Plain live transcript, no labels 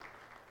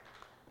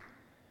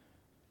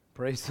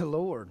Praise the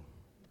Lord.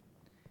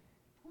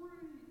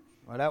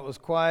 Well, that was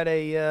quite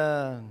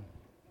a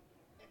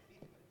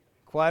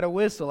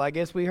whistle. I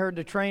guess we heard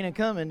the train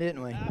a-coming,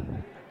 didn't we?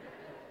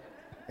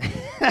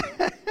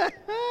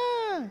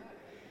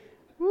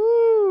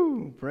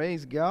 Woo!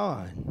 Praise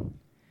God.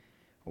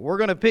 We're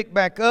going to pick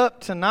back up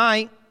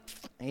tonight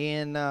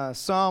in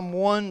Psalm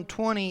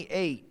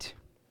 128.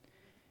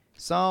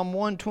 Psalm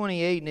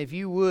 128, and if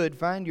you would,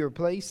 find your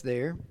place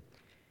there.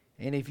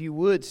 And if you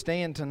would,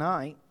 stand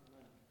tonight.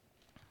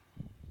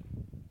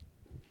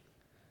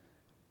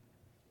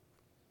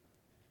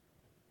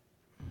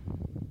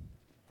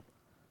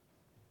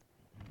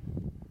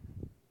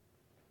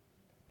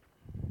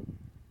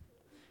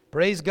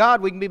 Praise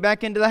God, we can be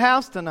back into the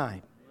house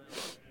tonight.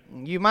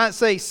 You might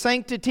say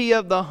Sanctity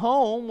of the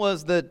Home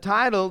was the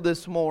title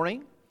this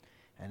morning.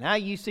 And now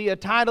you see a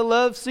title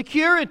of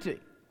security.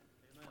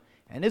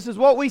 And this is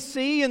what we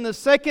see in the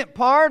second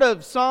part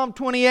of Psalm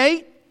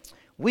 28.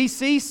 We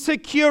see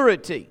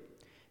security.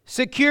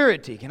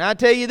 Security. Can I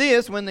tell you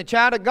this? When the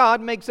child of God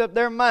makes up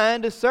their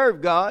mind to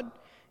serve God,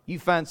 you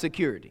find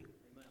security.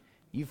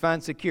 You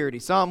find security.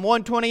 Psalm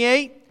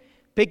 128.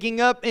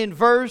 Picking up in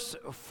verse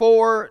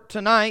 4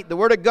 tonight, the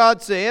Word of God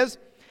says,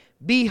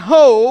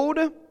 "Behold,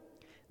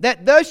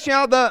 that thus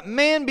shall the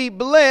man be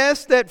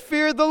blessed that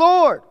feareth the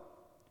Lord.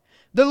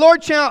 The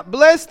Lord shall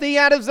bless thee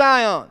out of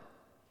Zion,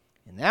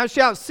 and thou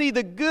shalt see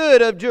the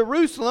good of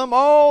Jerusalem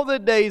all the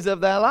days of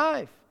thy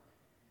life.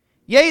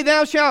 Yea,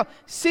 thou shalt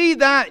see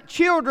thy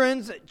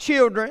children's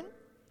children,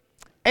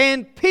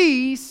 and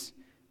peace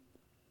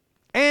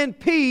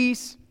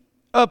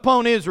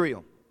upon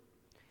Israel."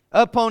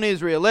 Upon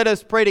Israel. Let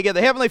us pray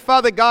together. Heavenly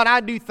Father, God, I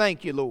do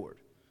thank you, Lord.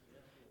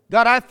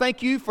 God, I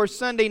thank you for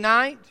Sunday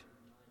night.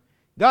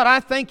 God, I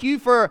thank you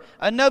for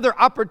another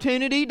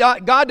opportunity,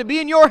 God, to be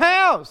in your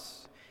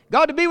house.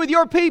 God, to be with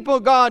your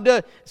people, God,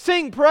 to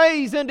sing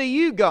praise unto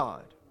you,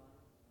 God.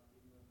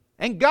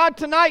 And God,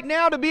 tonight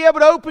now to be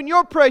able to open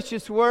your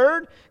precious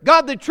word,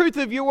 God, the truth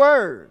of your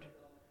word.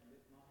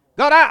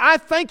 God, I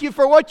thank you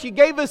for what you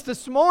gave us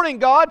this morning,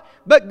 God,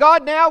 but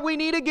God, now we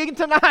need again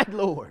tonight,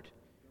 Lord.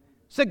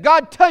 So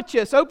God, touch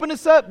us, open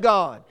us up,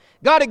 God.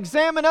 God,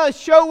 examine us,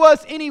 show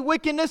us any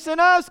wickedness in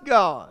us,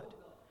 God.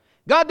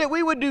 God, that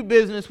we would do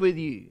business with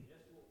you.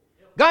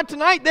 God,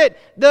 tonight that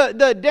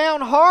the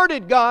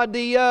downhearted, God,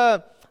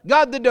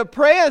 the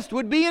depressed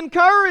would be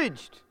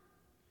encouraged.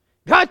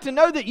 God, to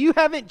know that you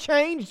haven't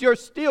changed, you're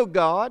still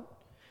God.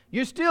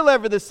 You're still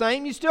ever the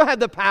same. You still have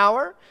the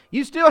power.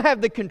 You still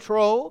have the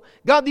control.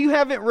 God, you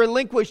haven't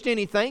relinquished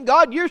anything.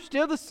 God, you're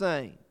still the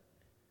same.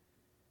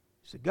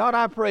 So God,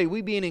 I pray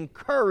we being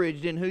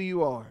encouraged in who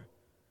you are.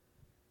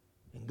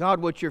 And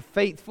God, what you're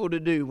faithful to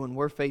do when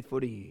we're faithful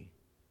to you.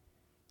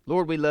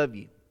 Lord, we love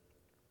you.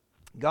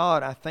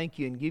 God, I thank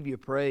you and give you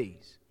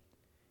praise.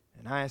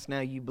 And I ask now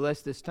you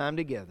bless this time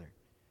together.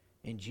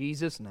 In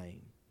Jesus'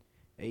 name,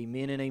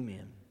 amen and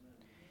amen.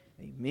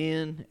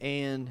 Amen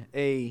and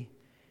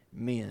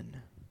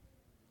amen.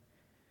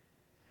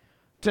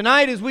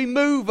 Tonight as we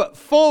move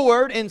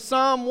forward in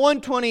Psalm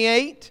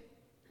 128,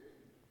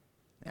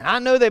 and I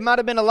know there might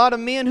have been a lot of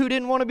men who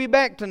didn't want to be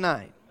back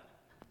tonight.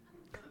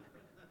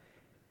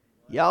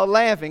 Y'all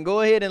laughing,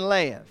 go ahead and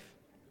laugh.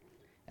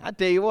 I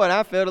tell you what,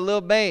 I felt a little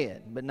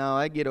bad, but no,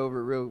 I get over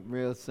it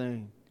real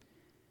soon.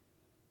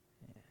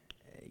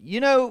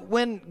 You know,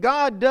 when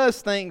God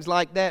does things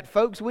like that,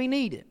 folks, we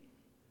need it.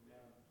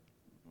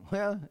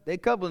 Well, a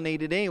couple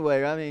need it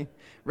anyway. I mean,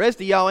 rest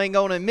of y'all ain't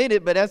going to admit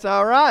it, but that's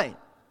all right.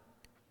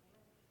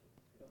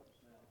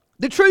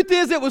 The truth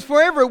is, it was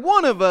for every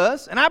one of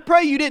us, and I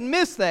pray you didn't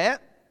miss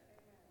that,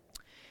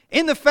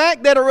 in the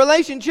fact that a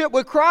relationship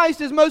with Christ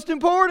is most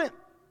important.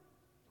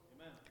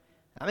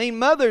 I mean,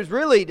 mothers,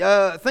 really,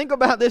 think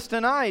about this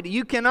tonight.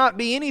 You cannot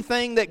be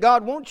anything that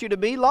God wants you to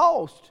be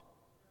lost.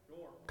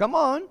 Come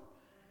on.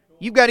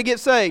 You've got to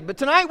get saved. But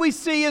tonight we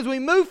see, as we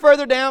move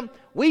further down,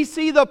 we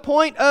see the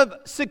point of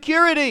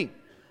security.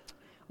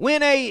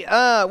 When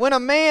a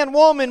man,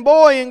 woman,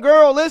 boy, and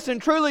girl, listen,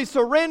 truly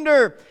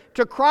surrender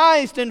to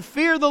Christ and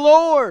fear the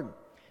Lord.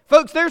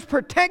 Folks, there's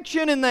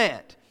protection in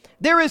that.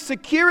 There is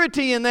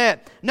security in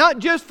that. Not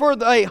just for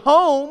a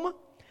home,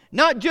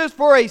 not just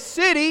for a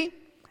city,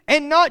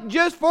 and not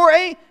just for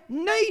a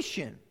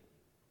nation.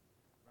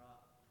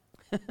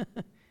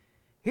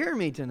 Hear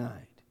me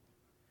tonight.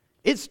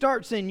 It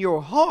starts in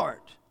your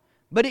heart,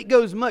 but it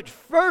goes much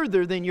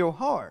further than your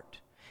heart.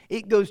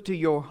 It goes to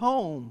your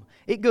home.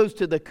 It goes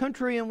to the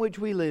country in which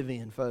we live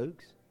in,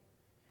 folks.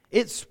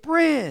 It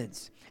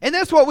spreads. And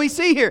that's what we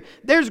see here.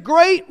 There's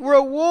great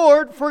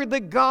reward for the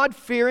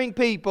God-fearing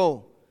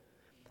people.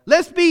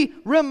 Let's be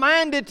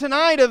reminded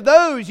tonight of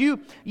those. You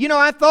know,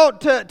 I thought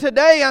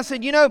today, I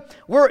said,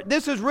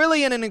 this is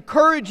really an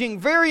encouraging,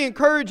 very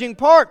encouraging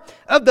part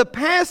of the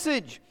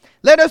passage.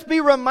 Let us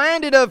be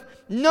reminded of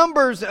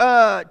Numbers,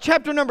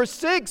 chapter number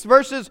 6,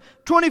 verses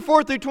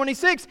 24 through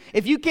 26.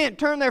 If you can't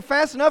turn there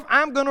fast enough,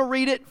 I'm going to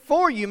read it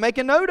for you. Make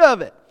a note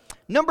of it.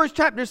 Numbers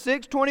chapter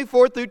 6,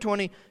 24 through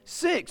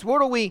 26.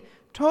 What are we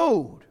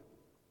told?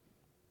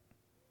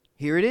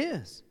 Here it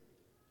is.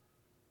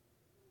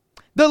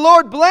 The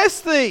Lord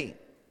bless thee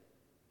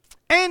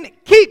and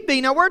keep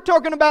thee. Now we're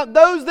talking about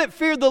those that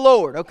fear the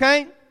Lord,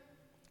 okay?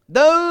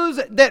 Those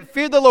that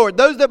fear the Lord,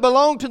 those that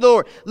belong to the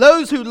Lord,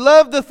 those who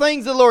love the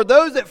things of the Lord,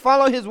 those that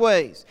follow His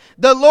ways.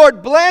 The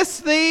Lord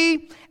bless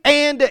thee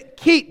and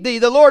keep thee.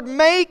 The Lord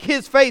make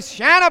His face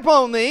shine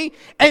upon thee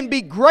and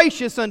be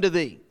gracious unto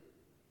thee.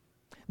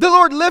 The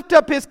Lord lift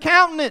up His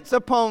countenance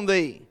upon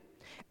thee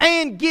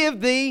and give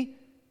thee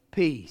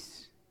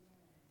peace.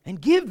 And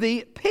give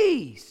thee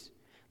peace.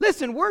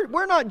 Listen,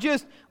 we're not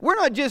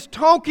just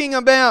talking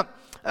about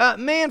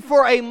man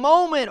for a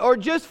moment or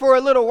just for a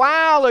little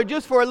while or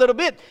just for a little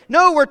bit.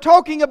 No, we're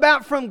talking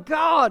about from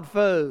God,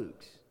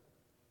 folks.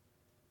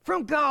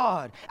 From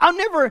God. I'll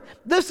never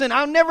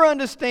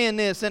understand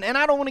this, and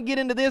I don't want to get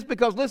into this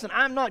because, listen,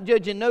 I'm not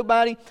judging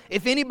nobody.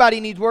 If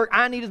anybody needs work,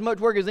 I need as much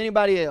work as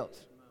anybody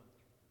else.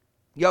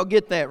 Y'all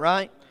get that,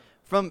 right?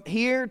 From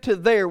here to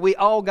there, we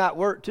all got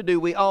work to do.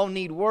 We all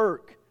need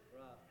work.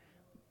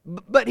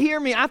 But hear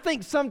me, I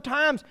think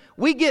sometimes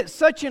we get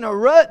such in a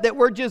rut that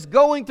we're just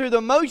going through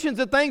the motions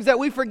of things that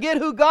we forget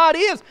who God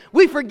is.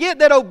 We forget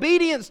that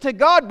obedience to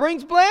God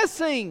brings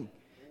blessing.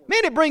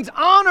 Man, it brings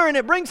honor and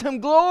it brings Him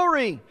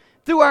glory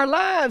through our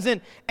lives.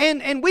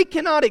 And we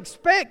cannot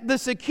expect the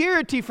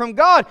security from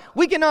God.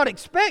 We cannot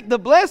expect the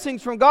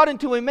blessings from God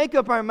until we make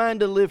up our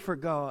mind to live for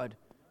God.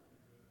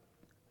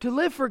 To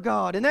live for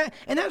God. And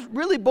that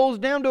really boils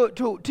down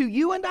to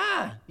you and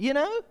I, you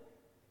know?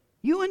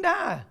 You and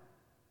I.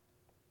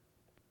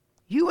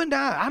 You and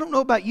I don't know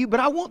about you, but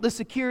I want the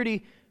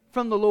security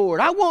from the Lord.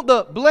 I want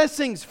the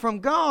blessings from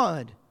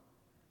God.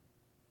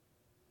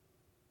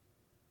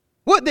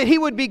 What, that He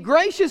would be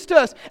gracious to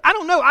us? I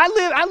don't know.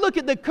 I look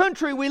at the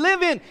country we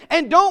live in,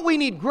 and don't we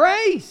need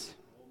grace?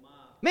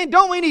 Man,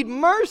 don't we need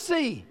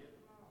mercy?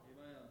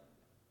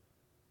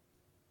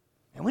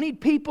 And we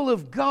need people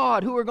of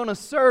God who are going to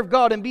serve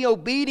God and be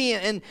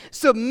obedient and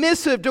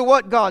submissive to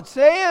what God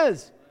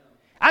says.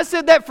 I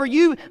said that for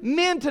you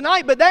men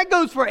tonight, but that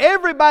goes for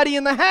everybody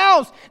in the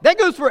house. That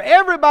goes for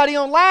everybody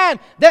online.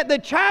 That the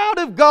child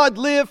of God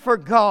live for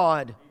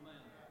God. Amen.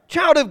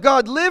 Child of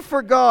God live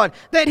for God.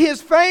 That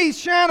His face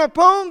shine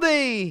upon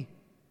thee.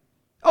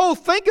 Oh,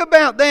 think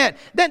about that.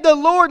 That the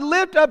Lord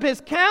lift up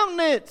His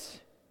countenance.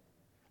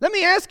 Let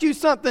me ask you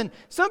something.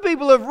 Some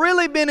people have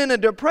really been in a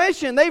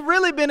depression. They've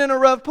really been in a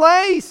rough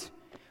place.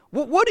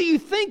 What do you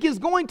think is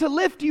going to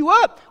lift you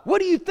up? What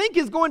do you think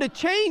is going to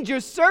change your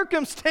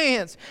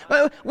circumstance?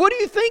 What do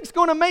you think is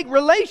going to make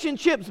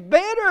relationships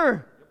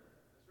better?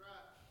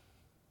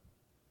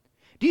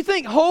 Do you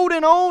think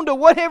holding on to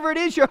whatever it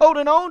is you're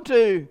holding on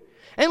to?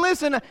 And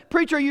listen,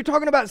 preacher, you're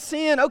talking about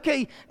sin.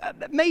 Okay,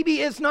 maybe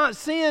it's not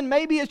sin.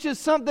 Maybe it's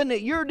just something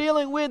that you're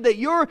dealing with, that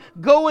you're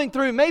going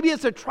through. Maybe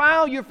it's a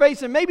trial you're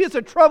facing. Maybe it's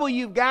a trouble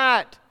you've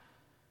got.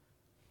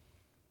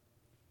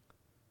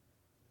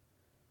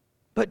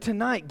 But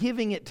tonight,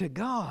 giving it to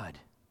God,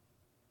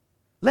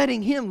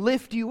 letting Him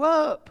lift you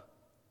up.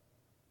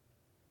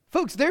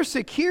 Folks, there's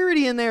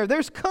security in there.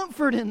 There's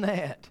comfort in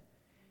that.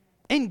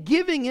 And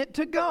giving it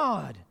to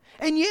God.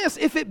 And yes,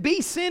 if it be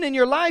sin in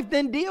your life,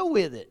 then deal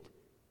with it.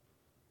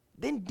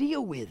 Then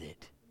deal with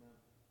it.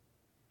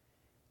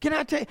 Can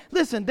I tell you,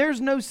 listen,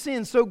 there's no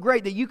sin so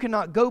great that you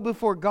cannot go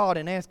before God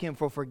and ask Him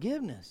for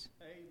forgiveness.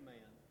 Amen.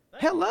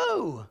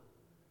 Hello.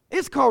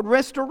 It's called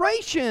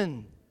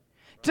restoration.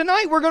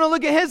 Tonight we're going to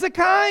look at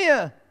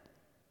Hezekiah.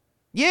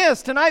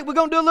 Yes, tonight we're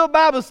going to do a little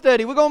Bible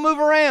study. We're going to move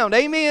around.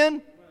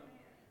 Amen.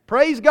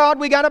 Praise God,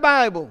 we got a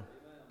Bible.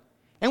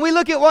 And we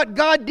look at what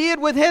God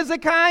did with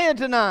Hezekiah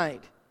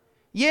tonight.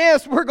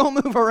 Yes, we're going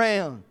to move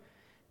around.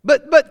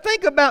 But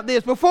think about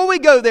this. Before we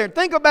go there,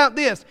 think about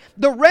this.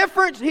 The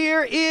reference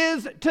here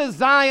is to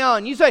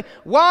Zion. You say,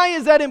 why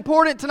is that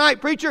important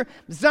tonight, preacher?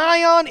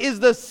 Zion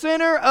is the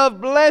center of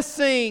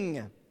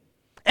blessing.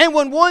 And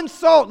when one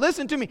sought,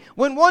 listen to me,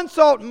 when one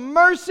sought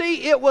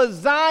mercy, it was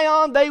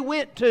Zion they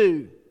went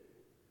to.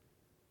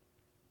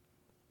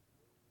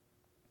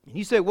 And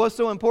you say, what's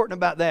so important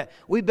about that?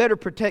 We better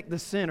protect the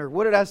sinner.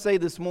 What did I say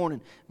this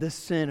morning? The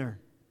sinner.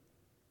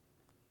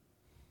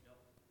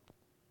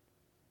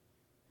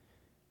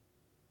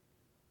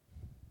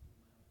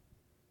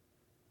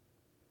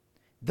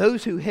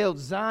 Those who held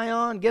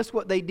Zion, guess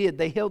what they did?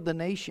 They held the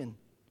nation.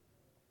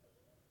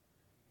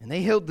 And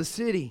they held the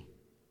city.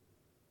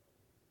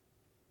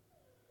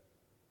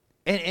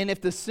 And if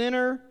the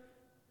sinner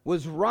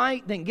was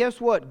right, then guess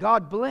what?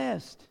 God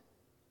blessed.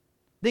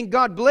 Then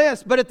God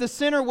blessed. But if the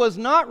sinner was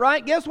not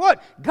right, guess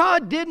what?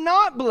 God did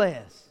not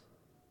bless.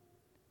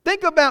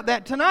 Think about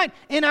that tonight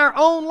in our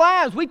own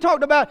lives. We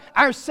talked about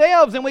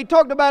ourselves and we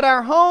talked about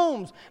our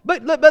homes.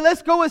 But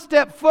let's go a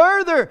step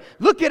further.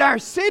 Look at our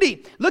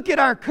city. Look at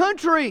our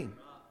country.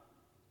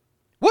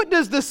 What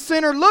does the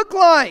sinner look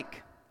like?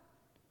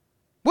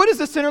 What does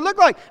the sinner look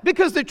like?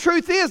 Because the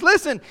truth is,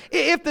 listen,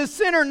 if the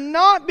sinner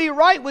not be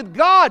right with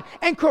God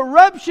and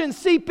corruption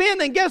seep in,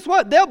 then guess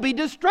what? There'll be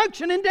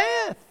destruction and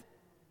death.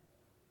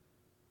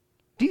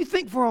 Do you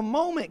think for a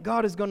moment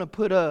God is going to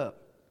put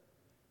up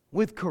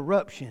with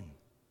corruption?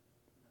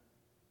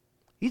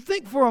 You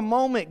think for a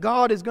moment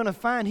God is going to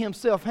find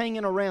Himself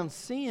hanging around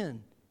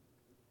sin?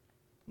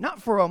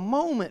 Not for a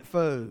moment,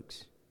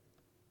 folks.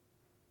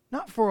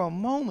 Not for a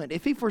moment.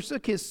 If He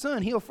forsook His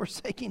Son, He'll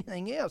forsake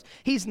anything else.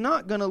 He's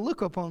not going to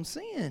look upon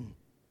sin.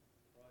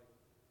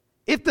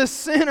 If the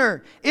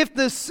sinner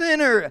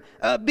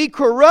be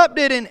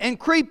corrupted and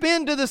creep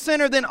into the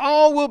sinner, then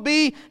all will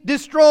be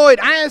destroyed.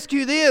 I ask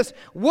you this,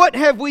 what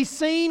have we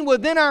seen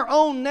within our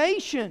own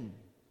nation?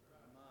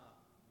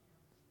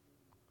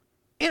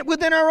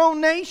 Within our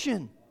own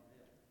nation.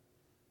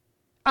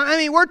 I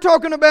mean, we're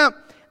talking about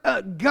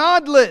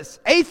godless,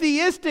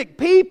 atheistic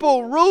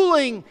people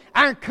ruling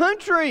our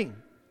country.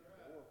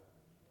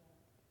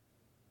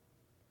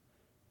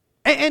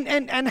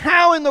 And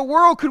how in the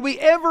world could we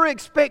ever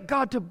expect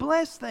God to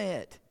bless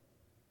that?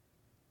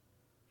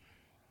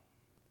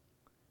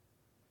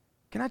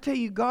 Can I tell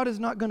you, God is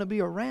not going to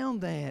be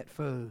around that,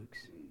 folks.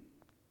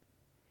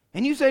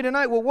 And you say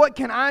tonight, well, what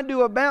can I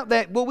do about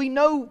that? Well, we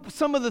know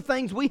some of the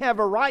things we have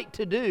a right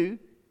to do.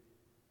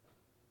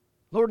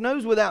 Lord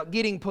knows, without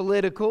getting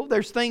political,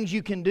 there's things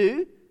you can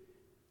do.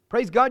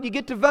 Praise God, you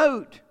get to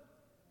vote.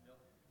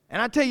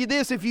 And I tell you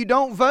this, if you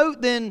don't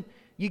vote, then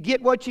you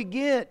get what you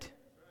get.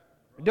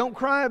 Don't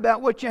cry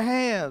about what you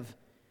have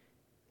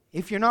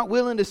if you're not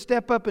willing to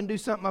step up and do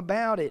something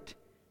about it.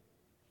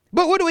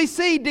 But what do we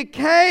see?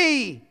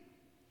 Decay.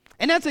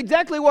 And that's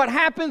exactly what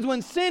happens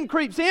when sin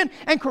creeps in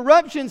and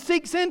corruption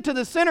seeks into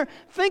the sinner.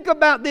 Think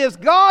about this.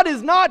 God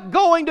is not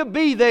going to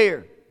be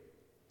there.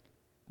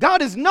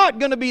 God is not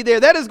going to be there.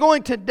 That is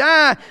going to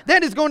die.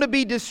 That is going to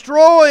be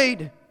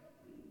destroyed.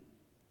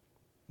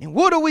 And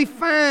what do we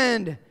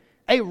find?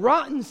 A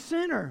rotten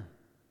sinner.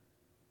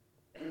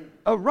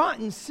 A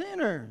rotten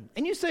sinner.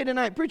 And you say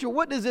tonight, preacher,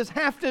 what does this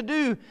have to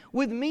do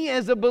with me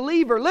as a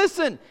believer?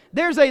 Listen,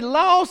 there's a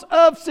loss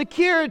of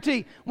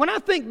security. When I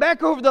think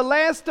back over the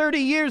last 30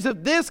 years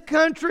of this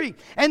country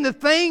and the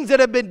things that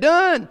have been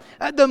done,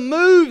 the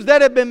moves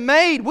that have been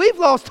made, we've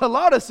lost a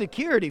lot of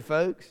security,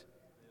 folks.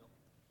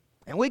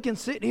 And we can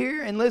sit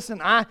here and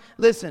listen.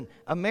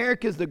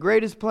 America's the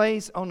greatest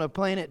place on the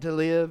planet to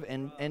live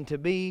and to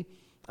be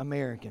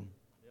American.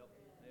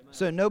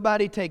 So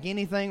nobody take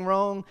anything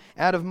wrong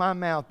out of my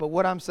mouth. But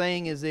what I'm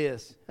saying is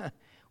this.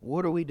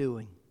 What are we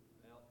doing?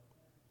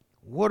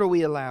 What are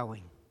we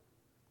allowing?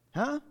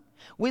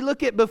 We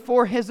look at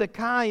before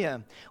Hezekiah.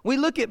 We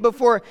look at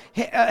before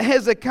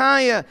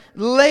Hezekiah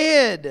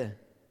led.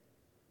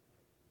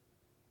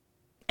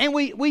 And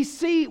we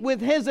see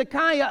with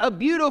Hezekiah a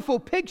beautiful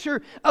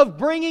picture of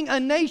bringing a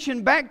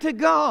nation back to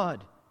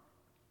God.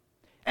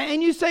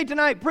 And you say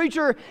tonight,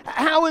 preacher,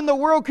 how in the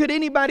world could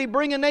anybody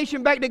bring a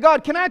nation back to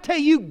God? Can I tell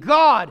you,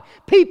 God,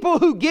 people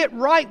who get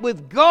right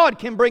with God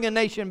can bring a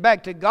nation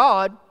back to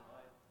God.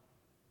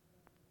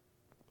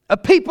 A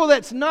people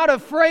that's not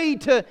afraid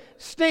to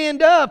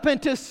stand up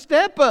and to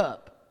step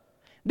up,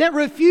 that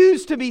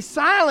refuse to be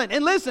silent.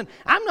 And listen,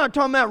 I'm not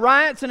talking about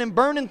riots and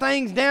burning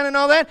things down and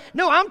all that.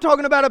 No, I'm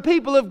talking about a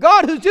people of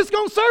God who's just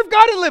going to serve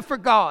God and live for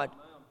God.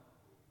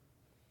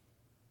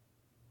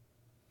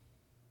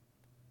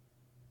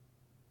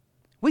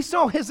 We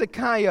saw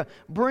Hezekiah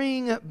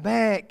bring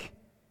back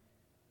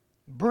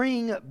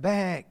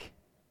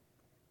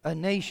a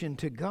nation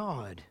to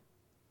God.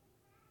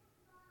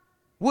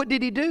 What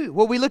did he do?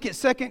 Well, we look at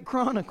 2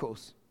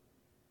 Chronicles.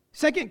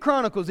 2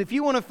 Chronicles, if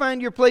you want to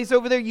find your place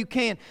over there, you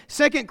can.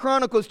 2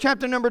 Chronicles,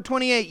 chapter number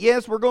 28.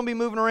 Yes, we're going to be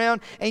moving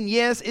around, and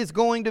yes, it's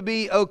going to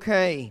be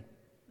okay.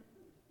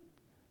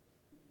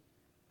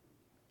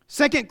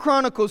 2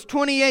 Chronicles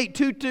 28,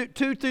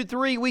 2 through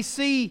 3, we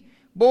see,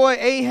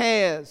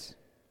 Ahaz.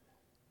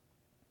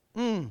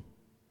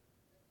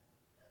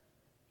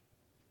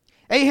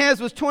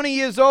 Ahaz was 20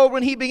 years old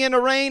when he began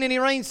to reign, and he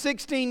reigned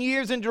 16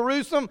 years in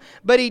Jerusalem,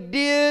 but he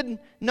did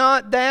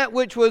not that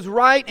which was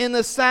right in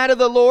the sight of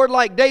the Lord,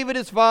 like David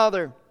his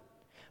father.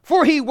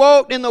 For he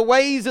walked in the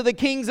ways of the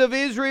kings of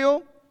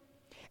Israel,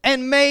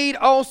 and made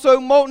also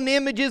molten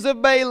images of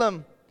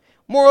Baalim.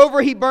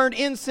 Moreover, he burned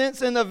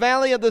incense in the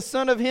valley of the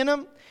son of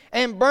Hinnom,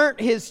 and burnt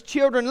his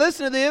children,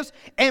 listen to this,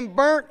 and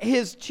burnt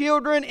his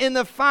children in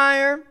the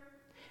fire,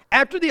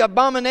 after the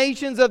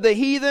abominations of the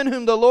heathen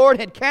whom the Lord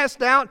had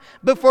cast out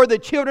before the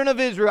children of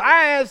Israel.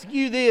 I ask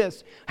you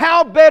this,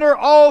 how better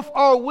off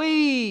are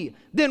we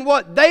than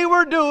what they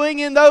were doing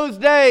in those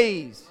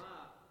days?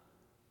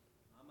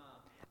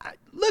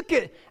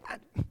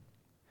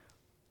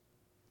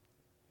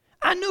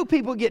 I know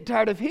people get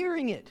tired of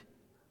hearing it,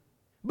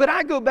 but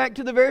I go back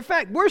to the very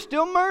fact, we're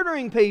still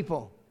murdering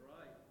people.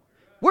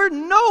 We're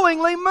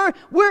knowingly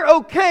we're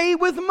okay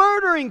with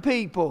murdering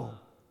people.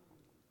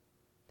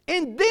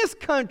 In this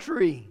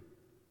country.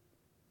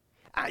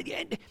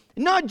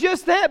 Not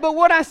just that, but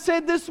what I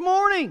said this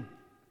morning.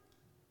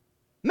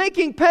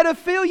 Making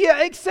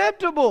pedophilia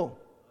acceptable.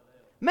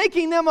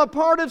 Making them a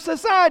part of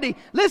society.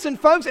 Listen,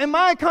 folks, in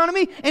my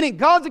economy and in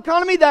God's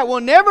economy, that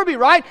will never be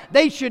right.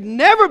 They should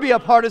never be a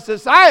part of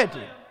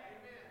society.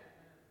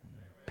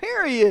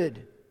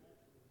 Period.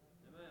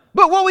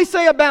 But what we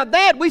say about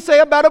that, we say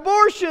about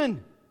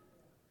abortion.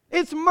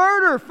 It's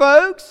murder,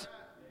 folks.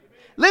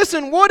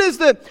 Listen, what is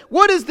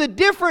the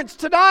difference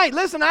tonight?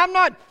 Listen,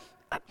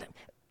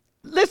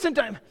 listen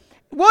to him.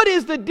 What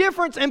is the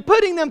difference in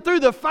putting them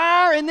through the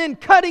fire and then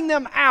cutting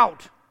them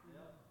out?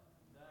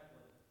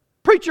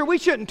 Preacher, we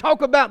shouldn't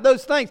talk about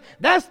those things.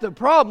 That's the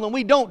problem.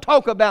 We don't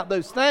talk about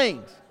those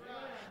things.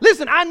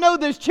 Listen, I know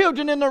there's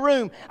children in the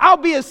room. I'll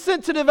be as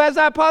sensitive as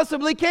I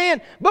possibly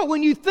can. But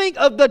when you think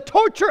of the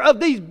torture of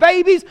these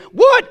babies,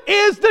 what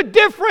is the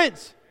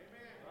difference?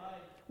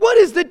 What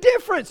is the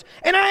difference?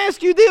 And I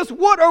ask you this,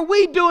 what are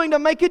we doing to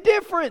make a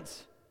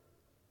difference?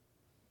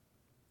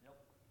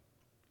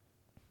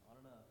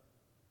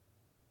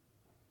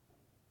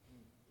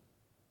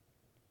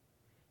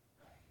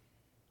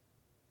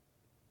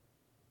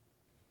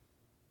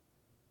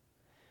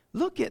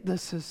 Look at the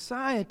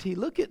society.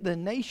 Look at the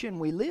nation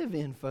we live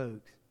in,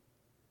 folks.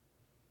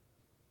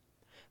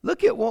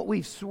 Look at what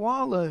we've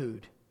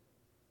swallowed.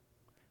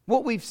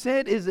 What we've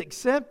said is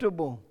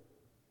acceptable.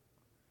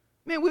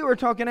 Man, we were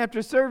talking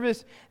after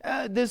service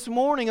this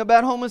morning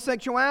about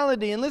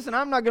homosexuality. And listen,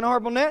 I'm not going to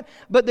harp on that.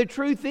 But the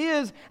truth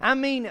is,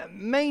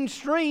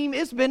 mainstream,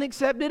 it's been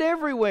accepted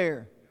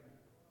everywhere.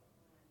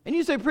 And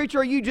you say, preacher,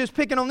 are you just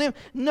picking on them?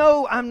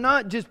 No, I'm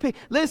not just picking.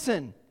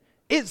 Listen,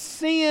 it's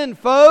sin,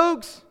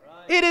 folks.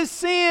 It is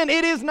sin.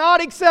 It is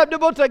not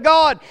acceptable to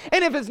God.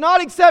 And if it's not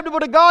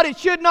acceptable to God, it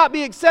should not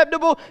be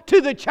acceptable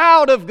to the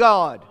child of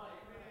God.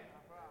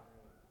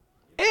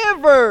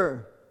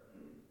 Ever.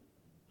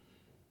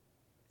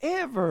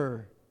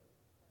 Ever.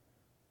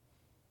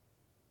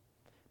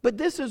 But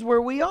this is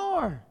where we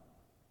are.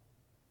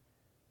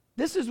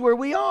 This is where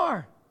we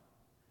are.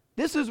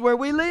 This is where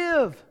we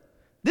live.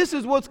 This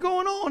is what's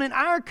going on in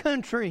our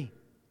country.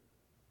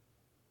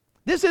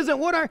 This isn't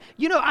what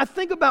I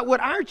think about what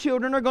our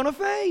children are going to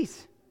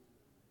face.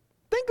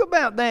 Think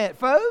about that,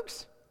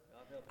 folks.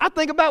 I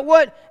think about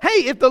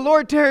if the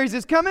Lord tarries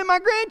is coming, my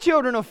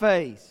grandchildren will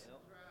face.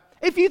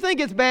 If you think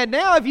it's bad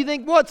now, if you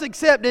think what's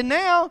accepted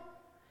now,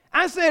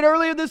 I said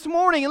earlier this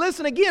morning, and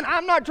listen again,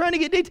 I'm not trying to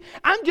get details.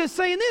 I'm just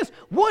saying this.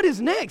 What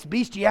is next?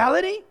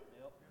 Bestiality?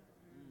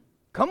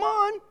 Come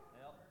on.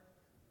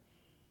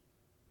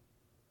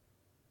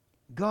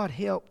 God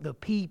help the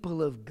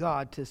people of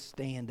God to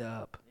stand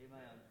up.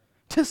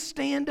 To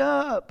stand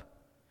up.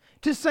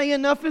 To say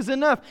enough is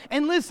enough.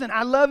 And listen,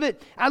 I love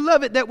it. I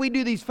love it that we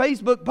do these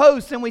Facebook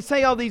posts and we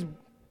say all these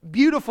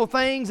beautiful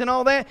things and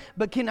all that.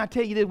 But can I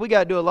tell you this? We got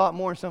to do a lot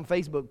more in some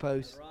Facebook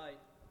posts. Right.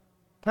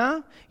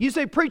 Huh? You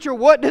say, preacher,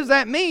 what does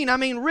that mean?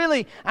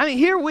 Really,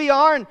 here we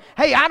are, and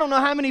hey, I don't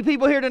know how many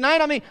people here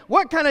tonight.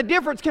 What kind of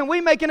difference can we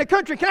make in a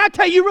country? Can I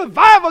tell you,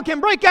 revival can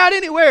break out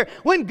anywhere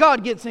when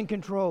God gets in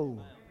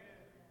control.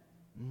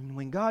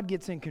 When God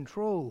gets in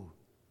control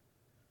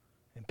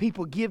and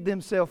people give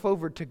themselves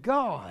over to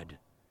God,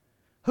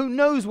 who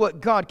knows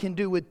what God can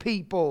do with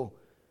people?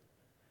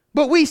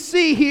 But we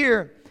see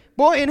here,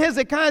 in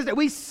Hezekiah, that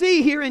we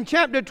see here in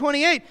chapter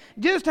 28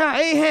 just how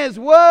Ahaz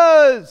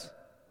was.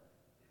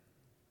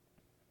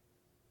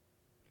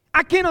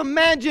 I can't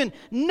imagine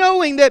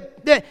knowing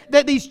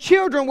that these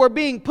children were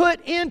being put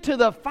into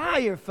the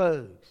fire,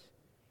 folks.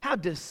 How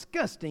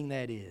disgusting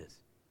that is.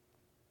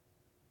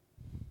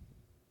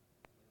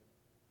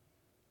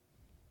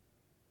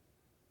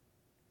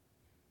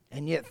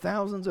 And yet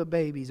thousands of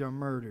babies are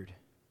murdered.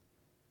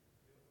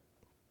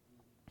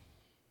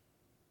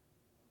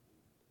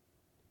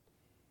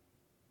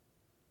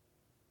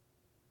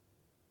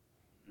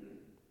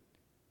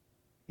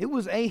 It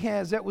was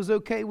Ahaz that was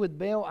okay with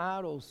Baal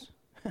idols,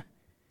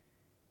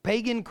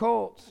 pagan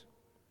cults.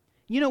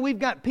 We've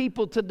got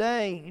people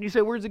today, and you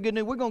say, where's the good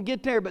news? We're going to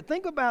get there, but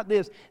think about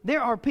this.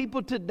 There are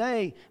people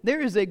today,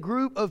 there is a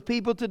group of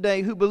people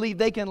today who believe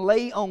they can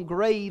lay on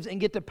graves and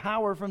get the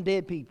power from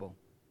dead people.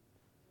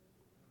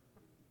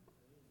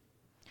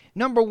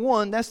 Number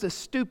one, that's the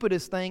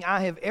stupidest thing I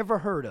have ever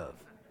heard of.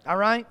 All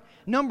right?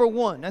 Number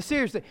one. Now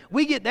seriously,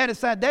 we get that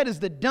aside. That is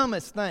the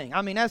dumbest thing.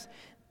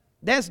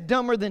 That's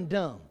dumber than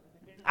dumb.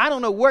 I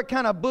don't know what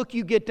kind of book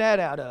you get that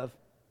out of.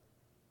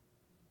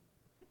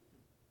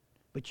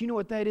 But you know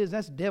what that is?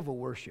 That's devil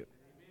worship.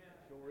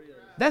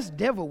 That's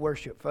devil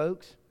worship,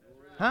 folks.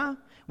 Huh?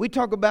 We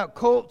talk about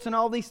cults and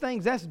all these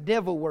things. That's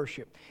devil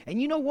worship.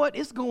 And you know what?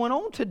 It's going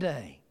on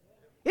today.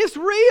 It's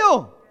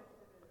real.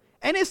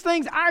 And it's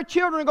things our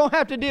children are going to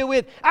have to deal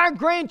with. Our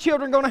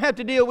grandchildren are going to have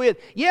to deal with.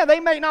 Yeah, they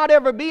may not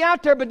ever be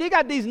out there, but they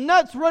got these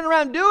nuts running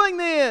around doing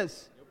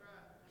this.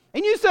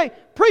 And you say,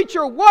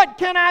 preacher, what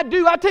can I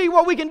do? I tell you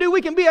what we can do.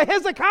 We can be a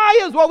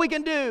Hezekiah is what we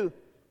can do.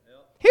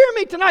 Hear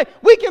me tonight.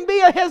 We can be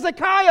a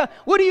Hezekiah.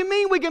 What do you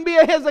mean we can be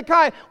a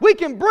Hezekiah? We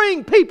can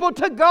bring people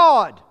to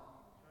God.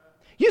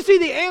 You see,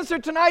 the answer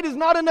tonight is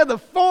not another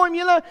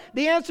formula.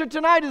 The answer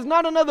tonight is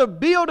not another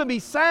bill to be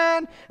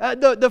signed.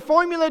 The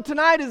formula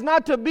tonight is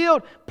not to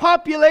build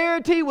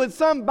popularity with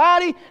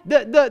somebody.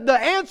 The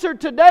answer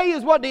today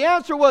is what the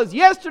answer was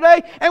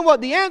yesterday and what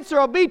the answer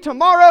will be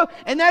tomorrow,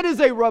 and that is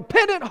a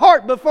repentant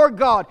heart before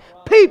God.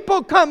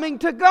 People coming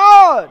to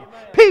God.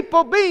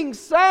 People being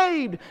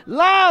saved.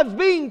 Lives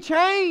being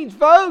changed,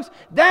 folks.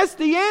 That's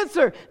the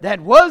answer. That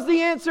was the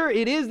answer.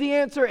 It is the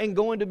answer and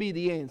going to be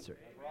the answer.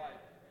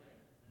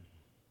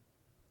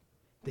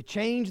 The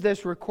change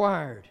that's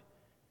required,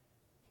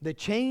 the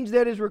change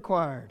that is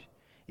required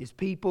is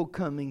people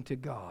coming to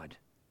God.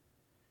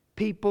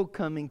 People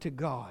coming to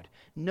God.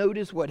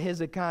 Notice what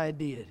Hezekiah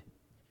did.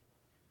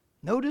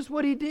 Notice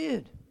what he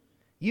did.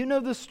 You know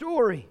the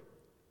story.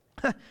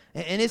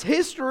 And it's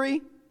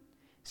history.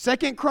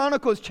 2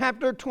 Chronicles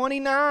chapter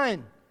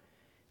 29.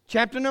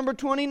 Chapter number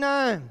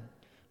 29.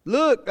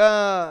 Look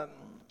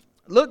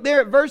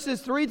there at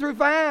verses 3 through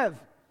 5.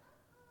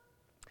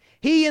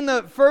 He, in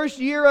the first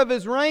year of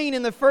his reign,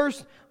 in the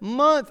first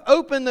month,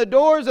 opened the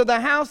doors of the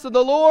house of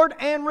the Lord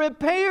and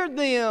repaired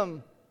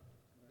them.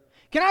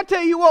 Can I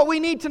tell you what we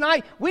need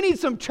tonight? We need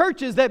some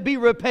churches that be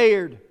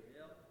repaired.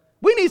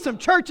 We need some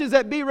churches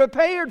that be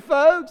repaired,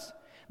 folks.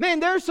 Man,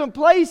 there's some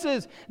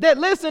places that,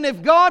 listen,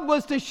 if God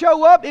was to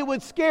show up, it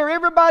would scare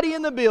everybody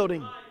in the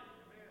building.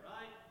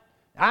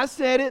 I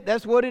said it.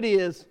 That's what it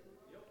is.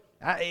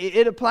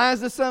 It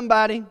applies to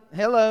somebody.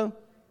 Hello.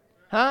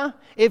 Huh?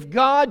 If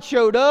God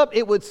showed up,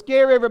 it would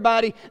scare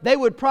everybody. They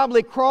would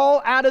probably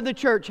crawl out of the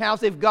church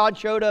house if God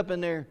showed up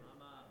in there.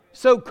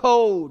 So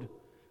cold.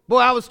 Boy,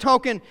 I was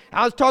talking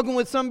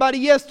with somebody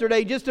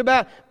yesterday just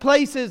about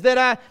places that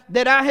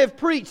I have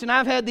preached, and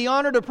I've had the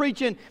honor to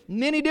preach in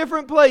many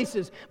different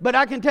places. But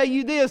I can tell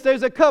you this,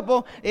 there's a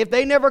couple, if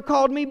they never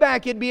called me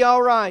back, it'd be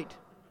all right.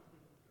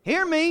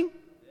 Hear me?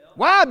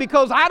 Why?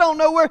 Because I don't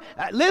know where.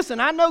 Listen,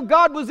 I know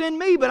God was in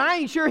me, but I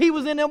ain't sure He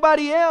was in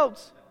nobody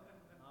else.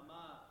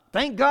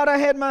 Thank God I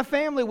had my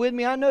family with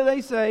me. I know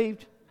they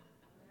saved.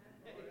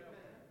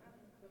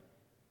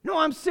 No,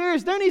 I'm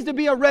serious. There needs to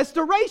be a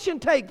restoration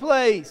take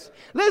place.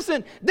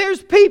 Listen,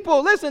 there's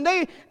people. Listen,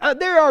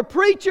 there are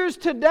preachers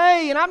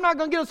today, and I'm not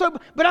going to get so,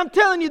 but I'm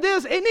telling you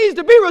this, it needs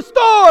to be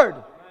restored.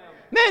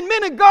 Man,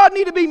 men of God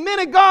need to be men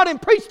of God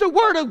and preach the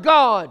Word of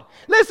God.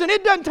 Listen,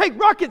 it doesn't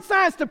take rocket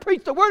science to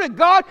preach the Word of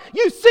God.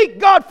 You seek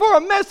God for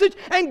a message,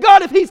 and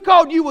God, if He's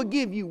called you, will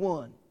give you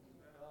one.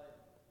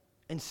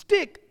 And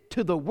stick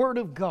to the Word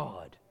of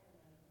God.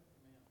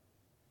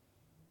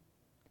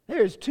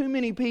 There's too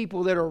many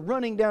people that are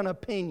running down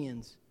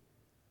opinions.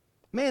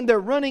 Man, they're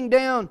running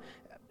down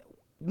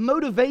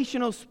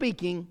motivational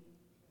speaking.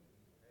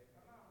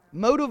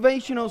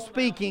 Motivational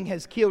speaking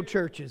has killed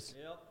churches.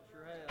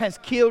 Has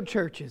killed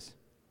churches.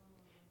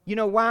 You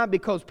know why?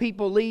 Because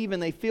people leave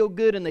and they feel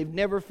good and they've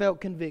never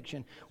felt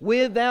conviction.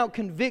 Without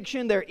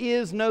conviction, there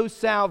is no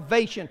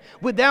salvation.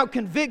 Without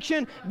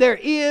conviction, there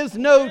is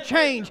no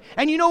change.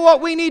 And you know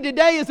what we need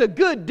today is a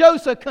good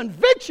dose of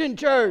conviction,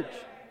 church.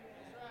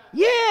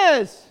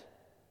 Yes.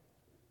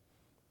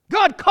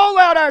 God, call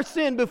out our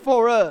sin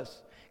before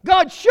us.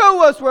 God,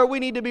 show us where we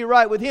need to be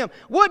right with Him.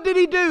 What did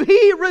He do?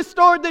 He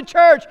restored the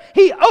church.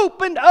 He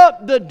opened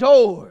up the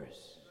doors.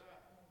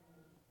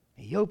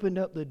 He opened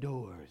up the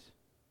doors.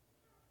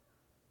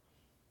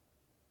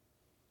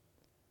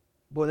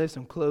 Boy, there's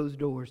some closed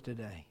doors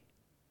today.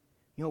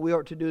 You know what we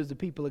ought to do as the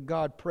people of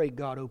God? Pray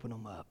God open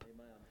them up.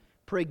 Amen.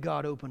 Pray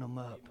God open them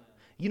up. Amen.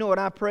 You know what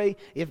I pray?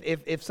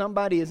 If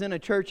somebody is in a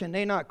church and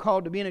they're not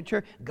called to be in a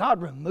church,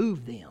 God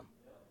remove them.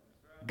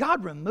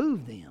 God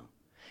remove them.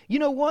 You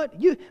know what?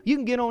 You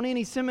can get on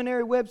any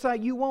seminary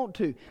website you want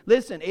to.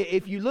 Listen,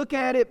 if you look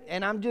at it,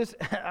 and I'm going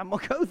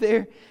to go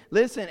there.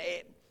 Listen,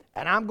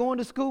 and I'm going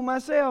to school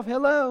myself.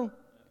 Hello.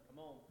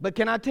 But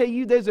can I tell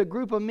you, there's a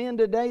group of men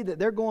today that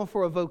they're going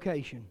for a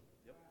vocation.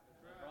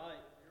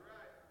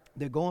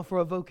 They're going for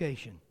a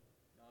vocation.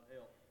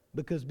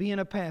 Because being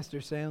a pastor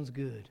sounds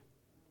good.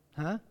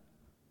 Huh?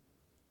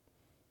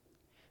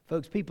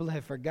 Folks, people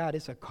have forgot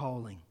it's a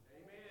calling.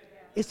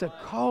 It's a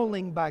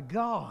calling by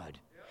God.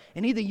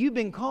 And either you've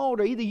been called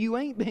or either you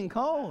ain't been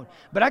called.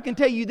 But I can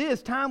tell you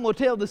this, time will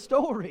tell the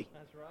story.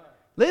 That's right.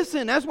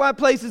 Listen, that's why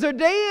places are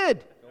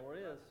dead. Sure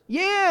is.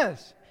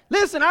 Yes.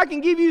 Listen, I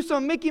can give you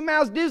some Mickey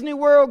Mouse Disney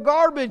World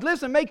garbage.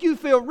 Listen, make you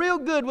feel real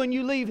good when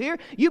you leave here.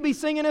 You'll be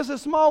singing It's a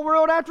Small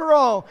World after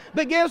all.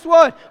 But guess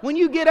what? When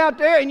you get out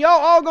there, and y'all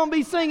all going to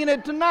be singing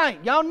it tonight.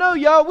 Y'all know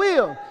y'all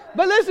will.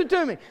 But listen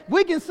to me.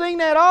 We can sing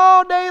that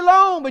all day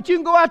long, but you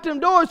can go out them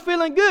doors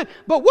feeling good.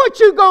 But what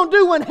you going to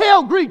do when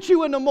hell greets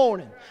you in the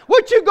morning?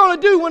 What you going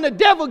to do when the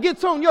devil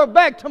gets on your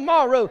back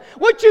tomorrow?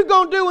 What you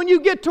going to do when you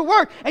get to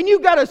work and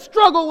you got to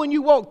struggle when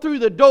you walk through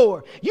the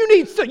door? You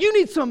need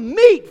some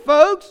meat,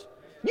 folks.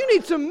 You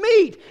need some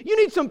meat. You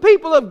need some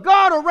people of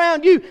God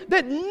around you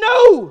that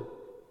know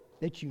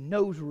that you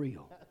know's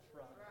real. That's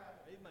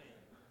right.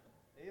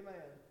 Amen.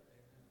 Amen.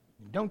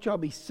 Don't y'all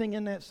be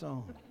singing that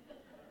song.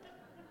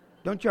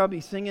 Don't y'all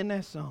be singing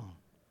that song.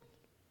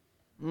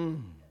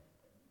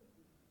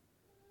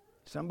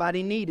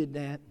 Somebody needed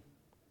that.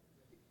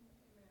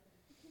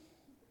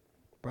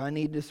 Probably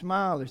needed to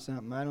smile or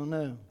something. I don't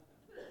know.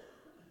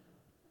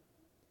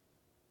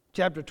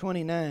 Chapter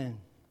 29.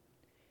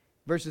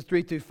 Verses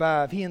 3 through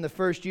 5, He in the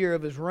first year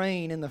of His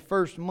reign, in the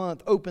first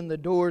month, opened the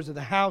doors of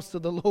the house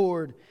of the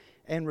Lord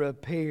and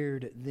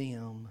repaired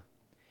them.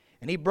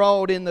 And he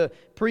brought in the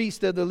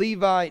priest of the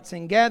Levites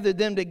and gathered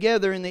them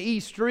together in the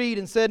east street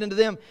and said unto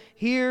them,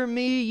 Hear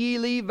me, ye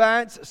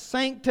Levites,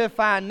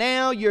 sanctify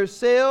now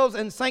yourselves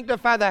and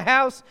sanctify the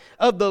house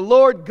of the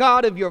Lord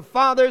God of your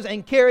fathers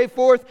and carry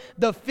forth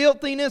the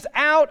filthiness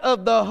out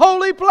of the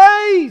holy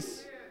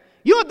place.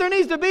 You know what there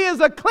needs to be is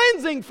a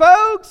cleansing,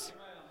 folks.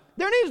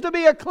 There needs to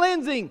be a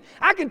cleansing.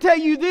 I can tell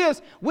you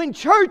this, when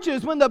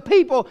churches, when the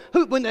people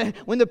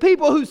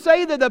who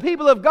say that the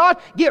people of God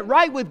get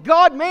right with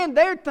God, man,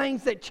 there are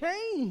things that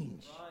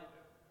change.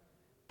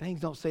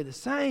 Things don't stay the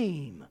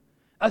same.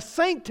 A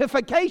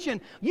sanctification.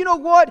 You know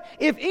what?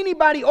 If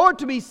anybody ought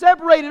to be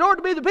separated, it ought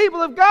to be the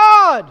people of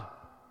God.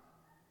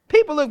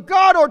 People of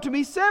God ought to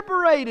be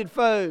separated,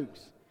 folks.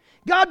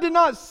 God did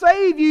not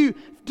save you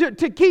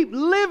to keep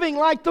living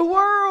like the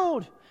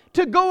world,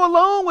 to go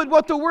along with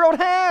what the world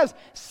has.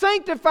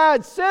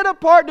 Sanctified, set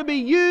apart to be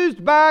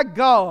used by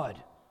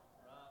God.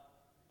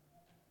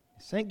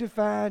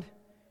 Sanctified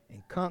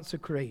and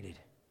consecrated.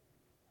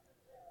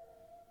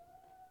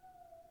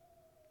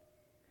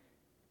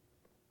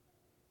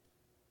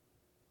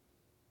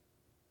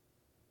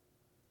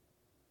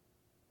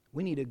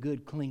 We need a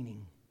good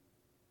cleaning.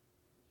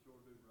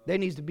 There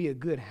needs to be a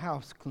good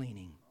house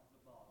cleaning.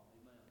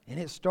 And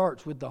it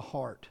starts with the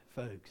heart,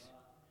 folks.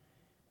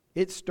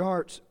 It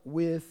starts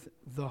with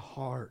the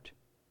heart.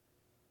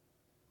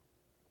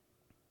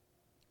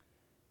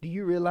 Do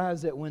you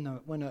realize that when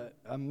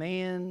a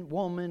man,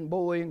 woman,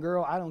 boy, and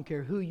girl, I don't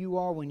care who you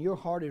are, when your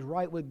heart is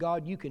right with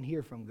God, you can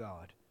hear from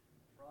God.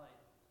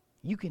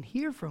 You can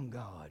hear from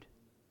God.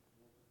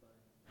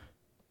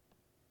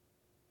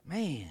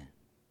 Man.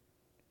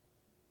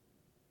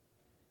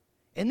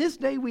 In this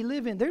day we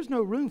live in, there's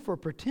no room for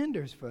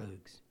pretenders,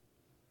 folks.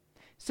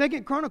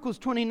 2 Chronicles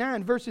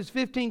 29, verses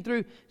 15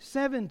 through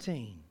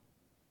 17.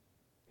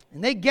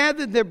 And they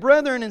gathered their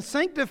brethren and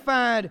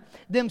sanctified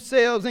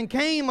themselves and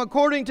came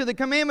according to the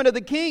commandment of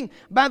the king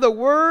by the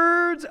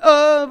words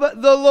of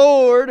the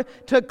Lord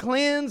to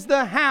cleanse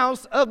the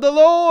house of the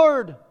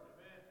Lord. Amen.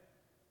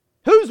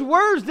 Whose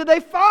words did they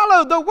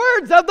follow? The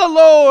words of the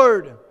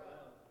Lord.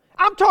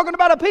 I'm talking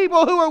about a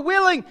people who are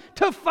willing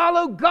to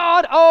follow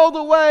God all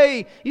the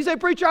way. You say,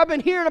 preacher, I've been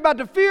hearing about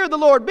the fear of the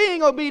Lord,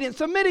 being obedient,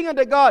 submitting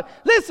unto God.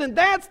 Listen,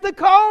 that's the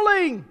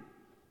calling.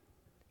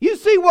 You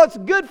see, what's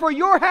good for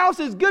your house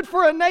is good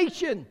for a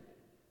nation.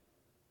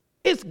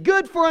 It's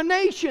good for a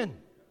nation.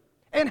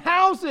 And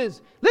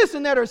houses,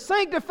 listen, that are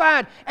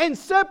sanctified and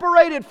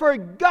separated for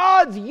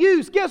God's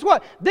use, guess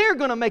what? They're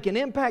going to make an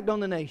impact on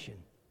the nation.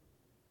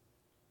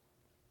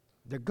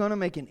 They're going to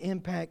make an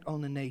impact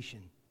on the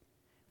nation.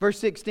 Verse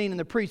 16, and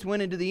the priest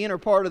went into the inner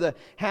part of the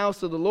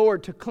house of the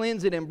Lord to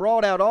cleanse it and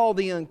brought out all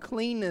the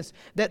uncleanness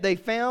that they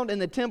found in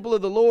the temple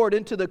of the Lord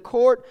into the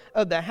court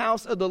of the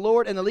house of the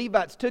Lord. And the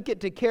Levites took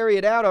it to carry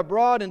it out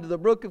abroad into the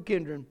brook of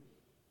Kidron.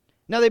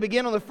 Now they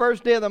began on the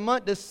first day of the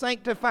month to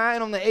sanctify,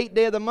 and on the 8th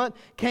day of the month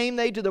came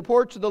they to the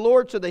porch of the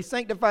Lord. So they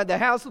sanctified the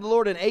house of the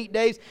Lord in 8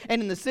 days.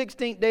 And in the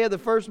 16th day of the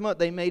first month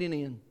they made an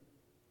end.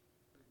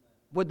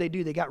 What'd they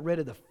do? They got rid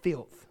of the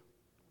filth.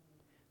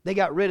 They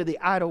got rid of the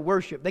idol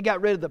worship. They got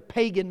rid of the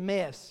pagan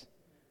mess.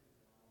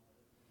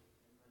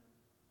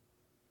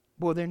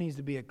 Boy, there needs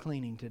to be a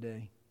cleaning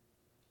today.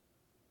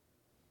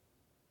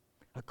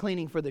 A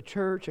cleaning for the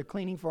church, a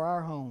cleaning for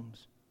our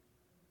homes.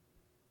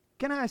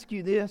 Can I ask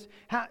you this?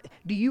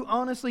 Do you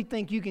honestly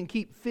think you can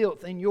keep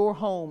filth in your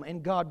home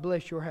and God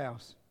bless your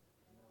house?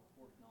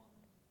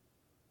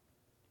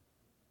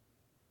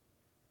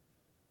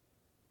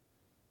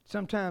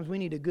 Sometimes we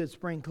need a good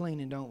spring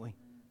cleaning, don't we?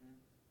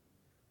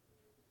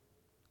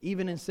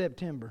 Even in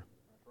September.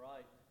 That's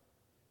right.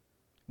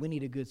 We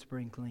need a good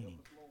spring cleaning.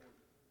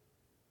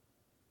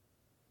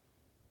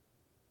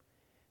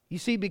 You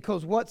see,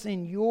 because what's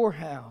in your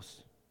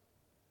house,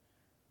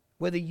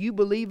 whether you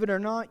believe it or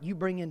not, you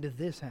bring into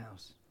this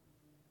house.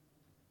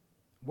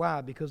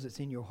 Why? Because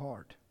it's in your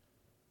heart.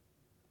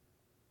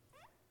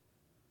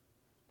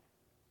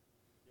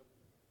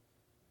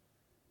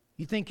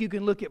 You think you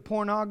can look at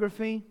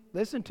pornography?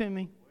 Listen to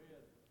me.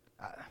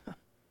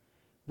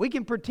 We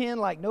can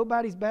pretend like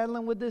nobody's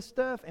battling with this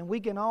stuff, and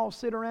we can all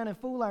sit around and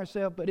fool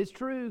ourselves, but it's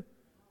true.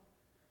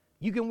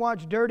 You can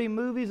watch dirty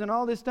movies and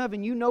all this stuff,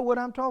 and you know what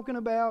I'm talking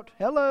about.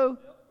 Hello. Yep,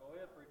 go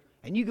ahead, preacher.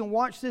 And you can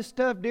watch this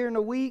stuff during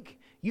the week.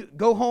 You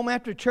go home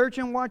after church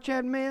and watch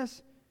that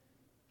mess.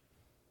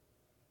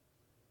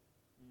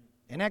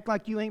 And act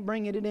like you ain't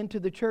bringing it into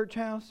the church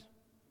house.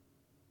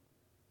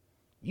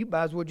 You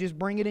might as well just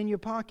bring it in your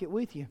pocket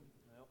with you.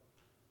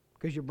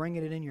 Because you're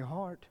bringing it in your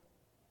heart.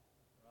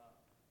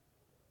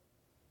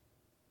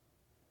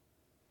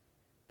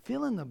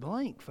 Fill in the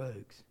blank,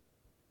 folks.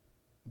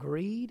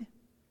 Greed,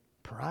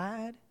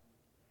 pride.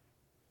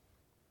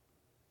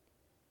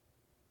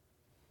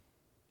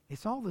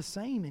 It's all the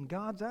same in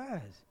God's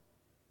eyes.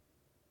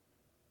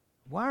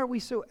 Why are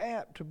we so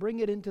apt to bring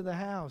it into the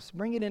house,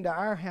 bring it into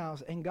our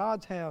house and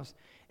God's house,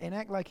 and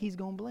act like He's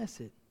going to bless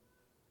it?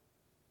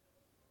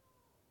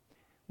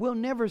 We'll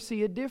never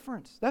see a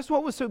difference. That's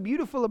what was so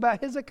beautiful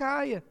about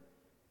Hezekiah.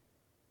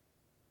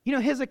 You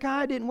know,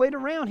 Hezekiah didn't wait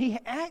around. He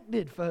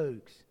acted,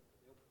 folks.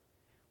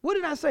 What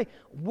did I say?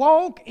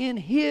 Walk in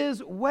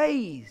His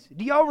ways.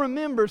 Do y'all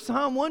remember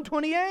Psalm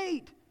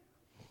 128?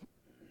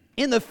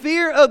 In the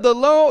fear of the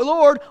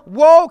Lord,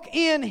 walk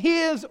in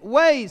His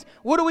ways.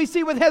 What do we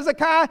see with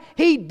Hezekiah?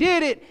 He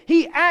did it.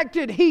 He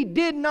acted. He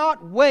did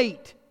not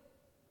wait.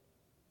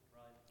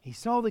 He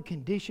saw the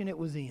condition it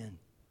was in.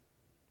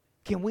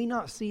 Can we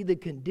not see the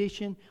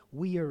condition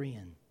we are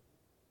in?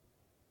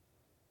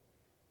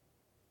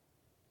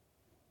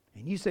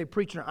 And you say,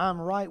 preacher, I'm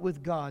right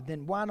with God.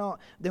 Then why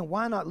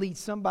not lead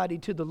somebody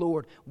to the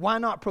Lord? Why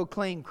not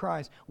proclaim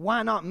Christ?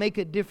 Why not make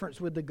a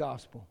difference with the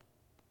gospel?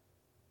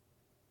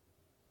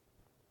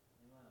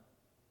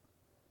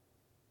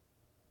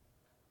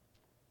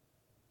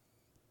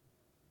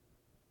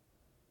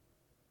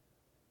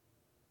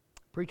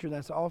 Preacher,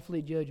 that's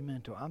awfully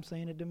judgmental. I'm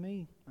saying it to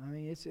me. I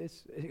mean,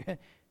 it's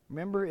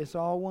remember, it's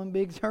all one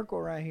big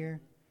circle right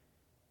here.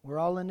 We're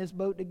all in this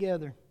boat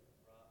together.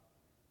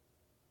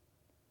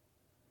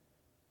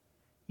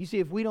 You see,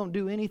 if we don't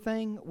do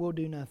anything, we'll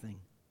do nothing.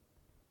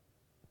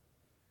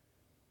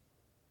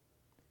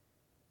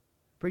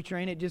 Preacher,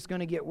 ain't it just going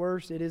to get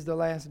worse? It is the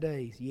last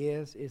days.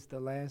 Yes, it's the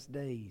last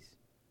days.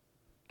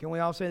 Can we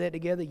all say that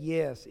together?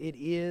 Yes, it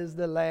is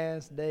the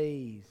last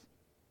days.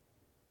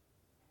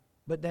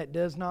 But that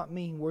does not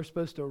mean we're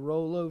supposed to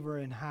roll over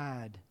and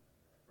hide.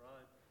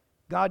 Right.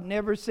 God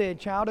never said,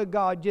 child of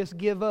God, just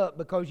give up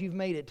because you've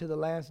made it to the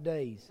last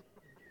days.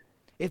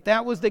 If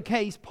that was the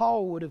case,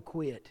 Paul would have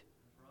quit.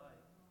 Right.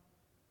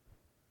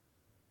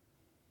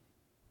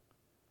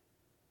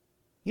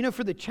 You know,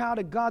 for the child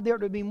of God, there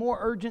ought to be more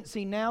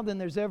urgency now than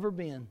there's ever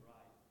been. Right.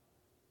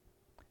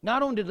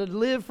 Not only to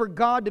live for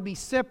God, to be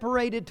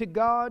separated to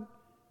God,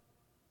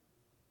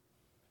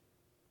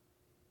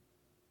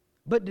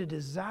 but the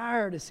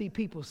desire to see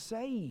people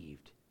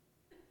saved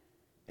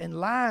and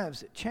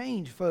lives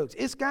changed, folks.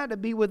 It's got to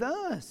be with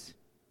us.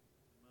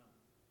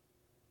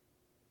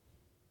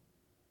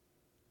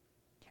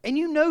 And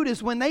you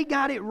notice when they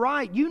got it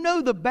right, you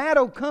know the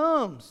battle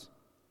comes.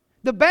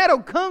 The battle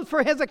comes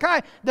for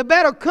Hezekiah. The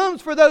battle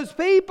comes for those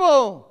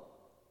people.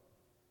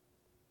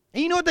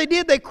 And you know what they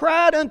did? They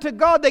cried unto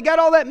God. They got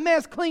all that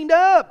mess cleaned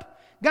up.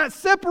 Got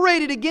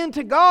separated again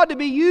to God to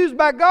be used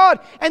by God.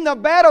 And the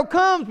battle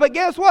comes. But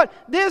guess what?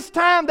 This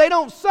time they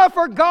don't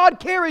suffer. God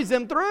carries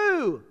them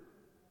through.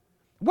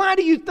 Why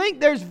do you think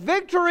there's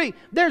victory?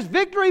 There's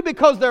victory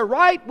because they're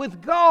right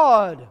with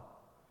God.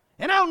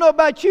 And I don't know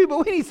about you,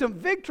 but we need some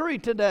victory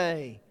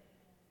today.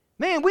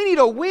 Man, we need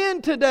a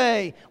win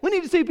today. We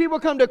need to see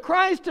people come to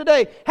Christ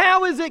today.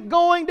 How is it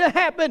going to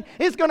happen?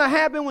 It's going to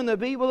happen when the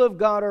people of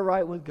God are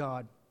right with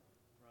God.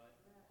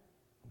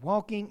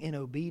 Walking in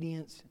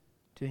obedience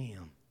to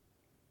Him.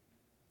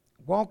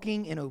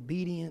 Walking in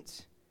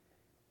obedience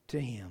to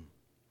Him.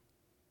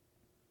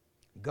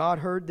 God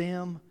heard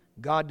them.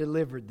 God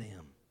delivered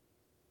them.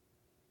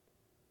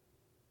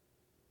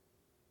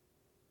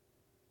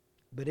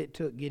 But it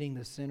took getting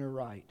the center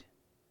right.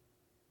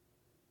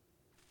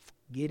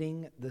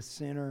 Getting the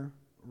center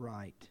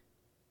right.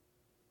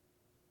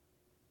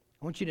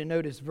 I want you to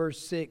notice verse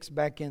 6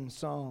 back in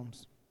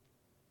Psalms.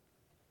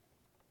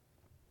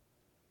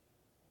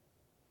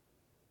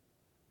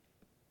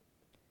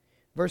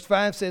 Verse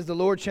 5 says, the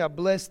Lord shall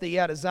bless thee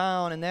out of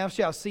Zion, and thou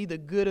shalt see the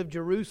good of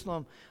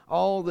Jerusalem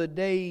all the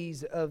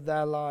days of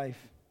thy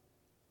life.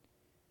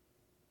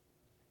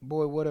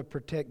 Boy, what a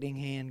protecting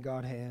hand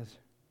God has.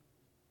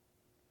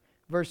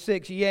 Verse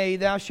 6, yea,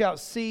 thou shalt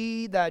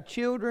see thy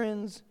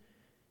children's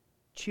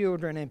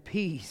children, and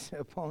peace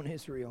upon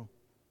Israel.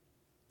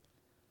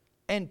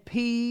 And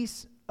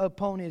peace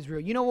upon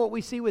Israel. You know what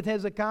we see with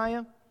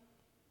Hezekiah?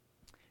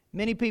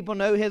 Many people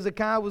know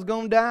Hezekiah was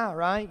going to die,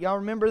 right? Y'all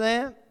remember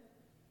that?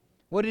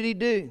 What did he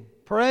do?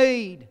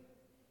 Prayed.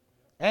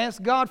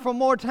 Asked God for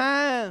more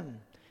time.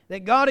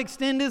 That God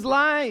extend his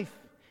life.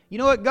 You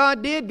know what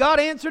God did? God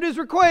answered his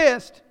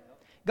request.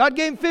 God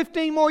gave him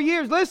 15 more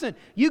years. Listen,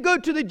 you go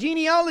to the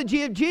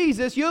genealogy of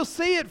Jesus, you'll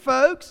see it,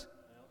 folks.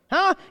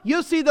 Huh?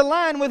 You'll see the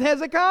line with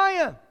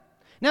Hezekiah.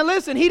 Now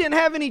listen, he didn't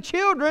have any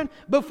children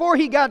before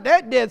he got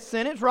that death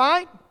sentence,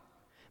 right?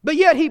 But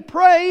yet he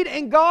prayed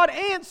and God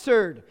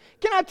answered.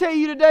 Can I tell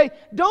you today,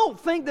 don't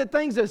think that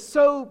things are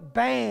so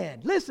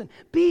bad. Listen,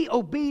 be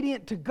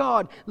obedient to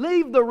God.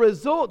 Leave the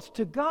results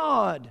to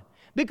God.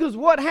 Because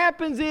what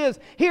happens is,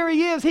 here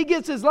he is, he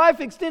gets his life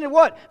extended,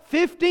 what?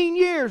 15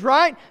 years,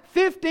 right?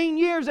 15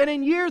 years, and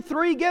in year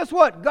 3, guess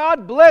what?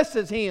 God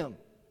blesses him.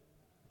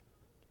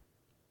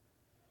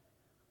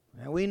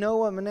 Now we know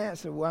what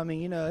Manasseh, well, I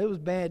mean, you know, it was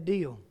a bad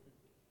deal.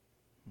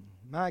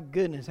 My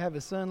goodness, have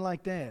a son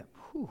like that.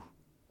 Whew.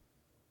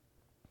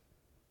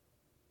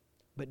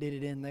 But did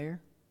it end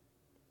there?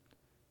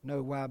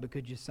 No, why?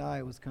 Because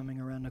Josiah was coming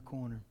around the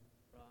corner.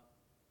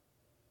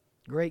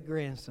 Great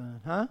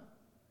grandson, huh?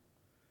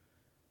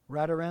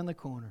 Right around the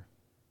corner.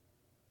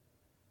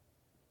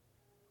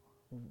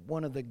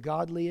 One of the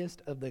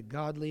godliest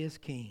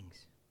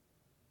kings.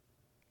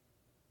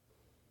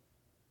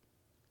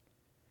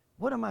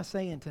 What am I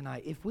saying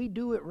tonight? If we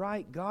do it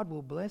right, God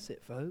will bless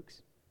it,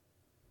 folks.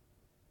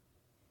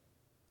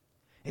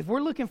 If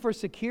we're looking for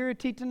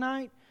security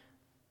tonight,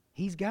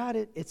 He's got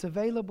it. It's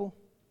available.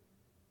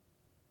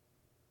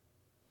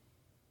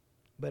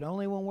 But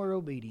only when we're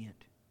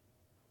obedient.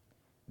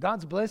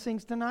 God's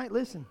blessings tonight,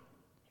 listen.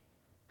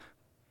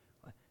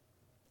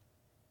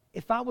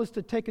 If I was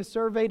to take a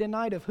survey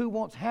tonight of who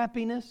wants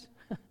happiness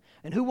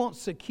and who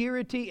wants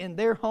security in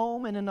their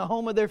home and in the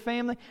home of their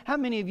family, how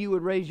many of you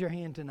would raise your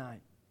hand tonight?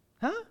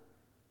 Huh?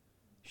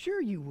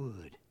 Sure you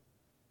would.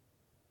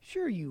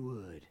 Sure you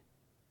would.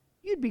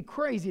 You'd be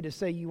crazy to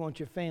say you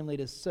want your family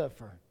to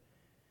suffer.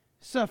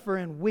 Suffer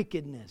in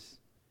wickedness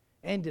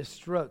and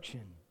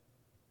destruction.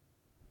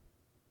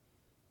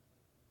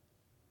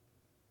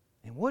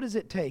 And what does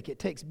it take? It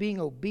takes being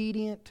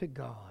obedient to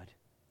God.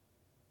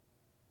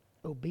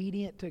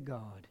 Obedient to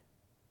God.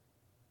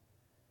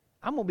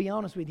 I'm going to be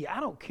honest with you.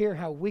 I don't care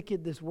how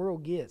wicked this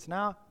world gets.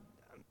 Now,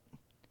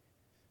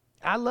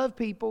 I love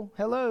people.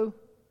 Hello.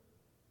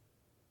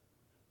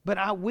 But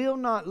I will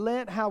not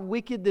let how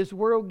wicked this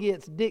world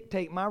gets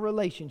dictate my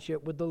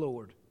relationship with the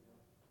Lord.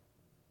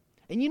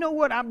 And you know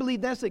what? I believe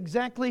that's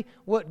exactly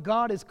what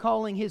God is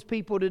calling His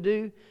people to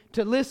do.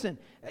 To listen.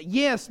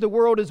 Yes, the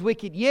world is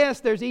wicked. Yes,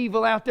 there's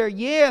evil out there.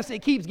 Yes,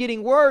 it keeps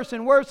getting worse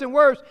and worse and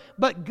worse.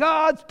 But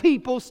God's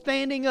people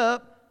standing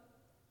up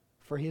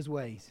for His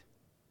ways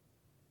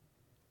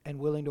and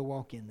willing to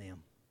walk in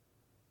them.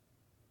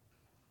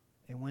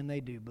 And when they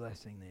do,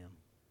 blessing them.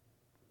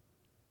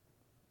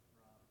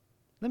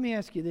 Let me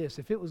ask you this.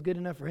 If it was good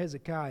enough for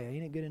Hezekiah,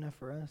 ain't it good enough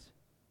for us?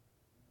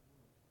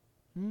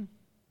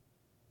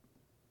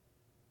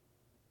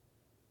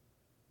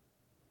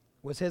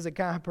 Was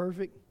Hezekiah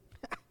perfect?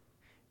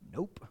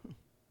 Nope.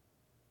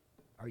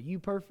 Are you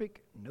perfect?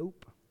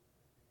 Nope.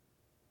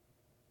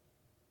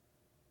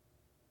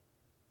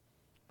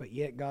 But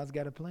yet God's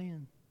got a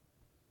plan.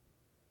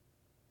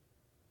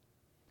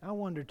 I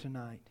wonder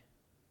tonight,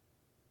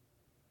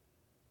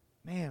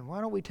 man,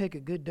 why don't we take a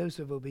good dose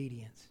of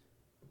obedience?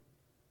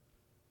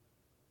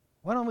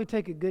 Why don't we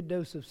take a good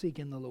dose of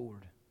seeking the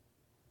Lord?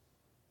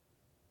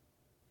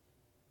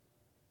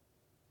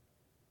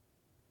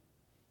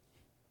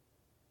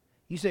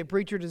 You say,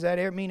 preacher, does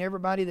that mean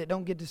everybody that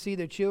don't get to see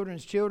their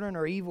children's children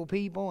are evil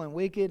people and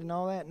wicked and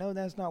all that? No,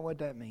 that's not what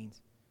that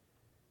means.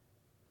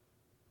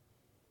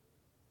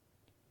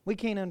 We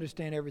can't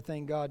understand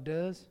everything God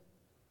does.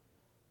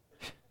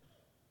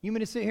 You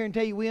mean to sit here and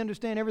tell you we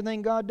understand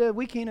everything God does?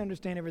 We can't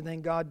understand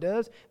everything God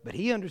does, but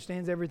He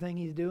understands everything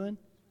He's doing.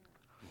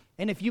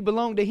 And if you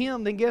belong to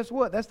Him, then guess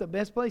what? That's the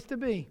best place to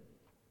be.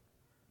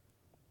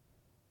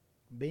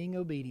 Being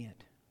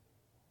obedient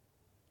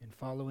and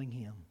following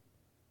Him.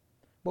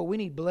 But we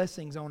need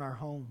blessings on our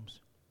homes.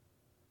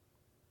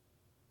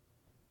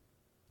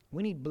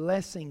 We need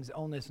blessings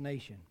on this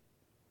nation.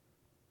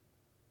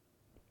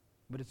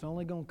 But it's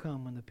only going to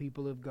come when the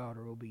people of God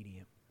are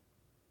obedient.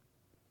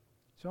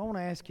 So I want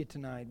to ask you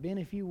tonight, Ben,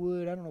 if you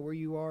would, I don't know where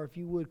you are, if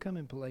you would, come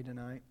and play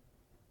tonight.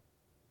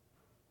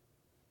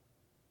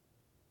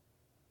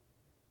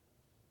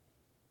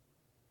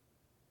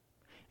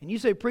 And you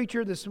say,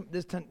 preacher, this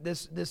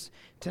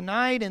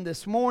tonight and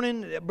this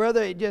morning,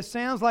 brother, it just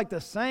sounds like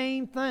the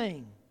same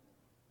thing.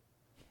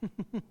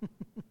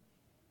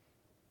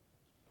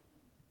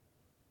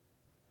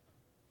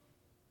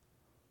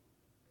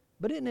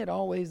 But isn't it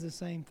always the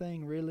same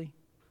thing, really?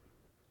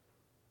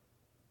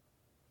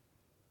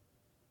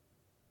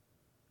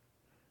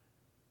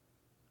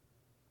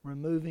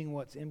 Removing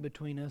what's in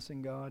between us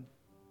and God.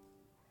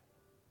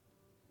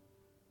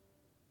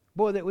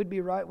 Boy, that we'd be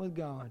right with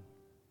God.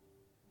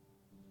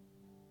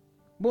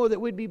 Boy,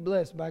 that we'd be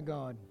blessed by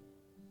God.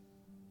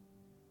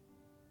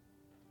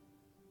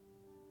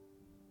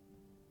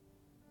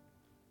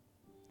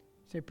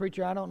 Say,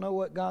 preacher, I don't know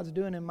what God's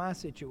doing in my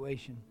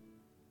situation.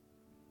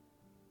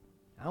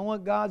 I don't know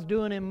what God's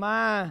doing in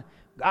my...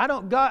 I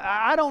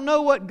don't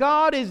know what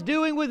God is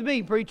doing with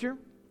me, preacher.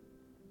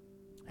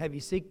 Have you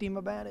seeked Him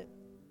about it?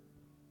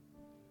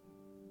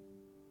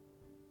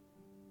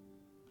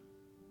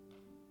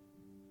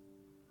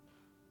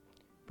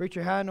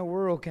 Preacher, how in the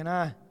world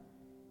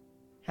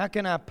how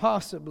can I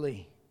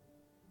possibly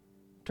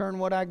turn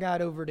what I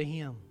got over to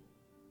Him?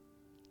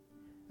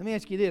 Let me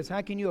ask you this.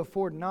 How can you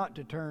afford not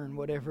to turn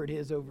whatever it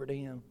is over to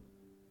Him?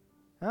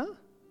 Huh?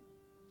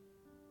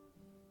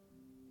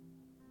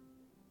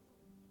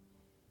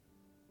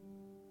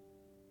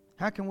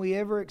 How can we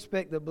ever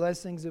expect the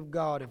blessings of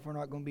God if we're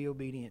not going to be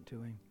obedient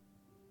to Him?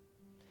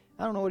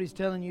 I don't know what He's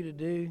telling you to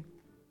do.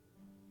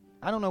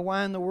 I don't know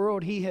why in the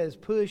world He has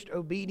pushed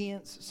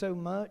obedience so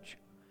much,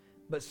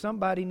 but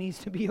somebody needs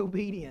to be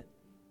obedient.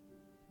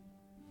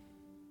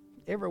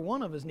 Every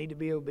one of us need to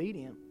be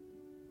obedient.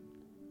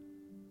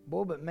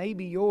 Boy, but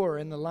maybe you're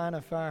in the line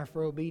of fire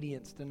for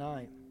obedience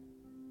tonight.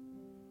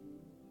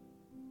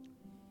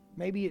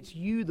 Maybe it's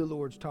you the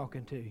Lord's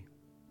talking to.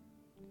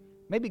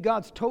 Maybe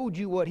God's told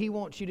you what He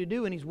wants you to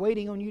do and He's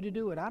waiting on you to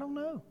do it. I don't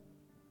know.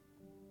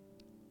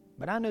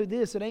 But I know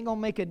this, it ain't going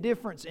to make a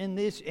difference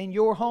in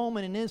your home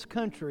and in this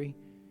country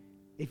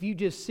if you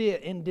just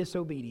sit in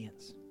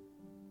disobedience.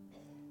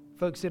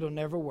 Folks, it'll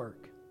never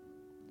work.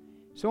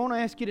 So I want to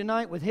ask you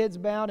tonight with heads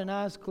bowed and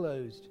eyes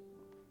closed.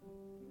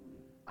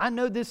 I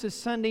know this is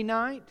Sunday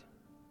night.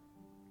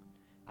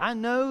 I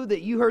know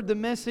that you heard the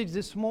message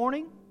this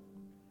morning.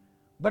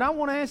 But I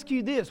want to ask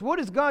you this. What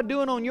is God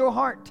doing on your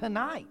heart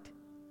tonight?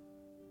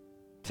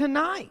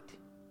 Tonight.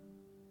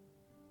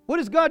 What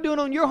is God doing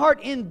on your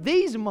heart in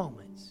these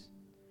moments?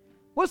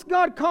 What's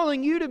God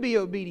calling you to be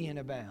obedient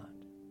about?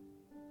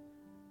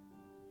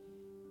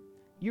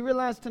 You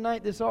realize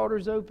tonight this altar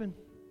is open?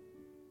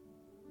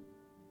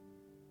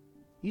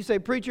 You say,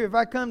 preacher, if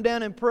I come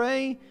down and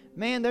pray,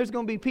 man, there's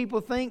going to be people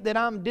think that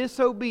I'm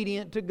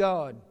disobedient to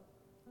God.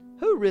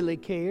 Who really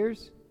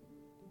cares?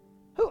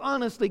 Who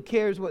honestly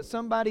cares what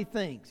somebody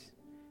thinks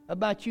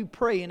about you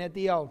praying at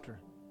the altar?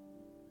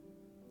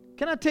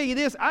 Can I tell you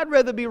this? I'd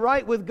rather be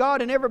right with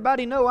God and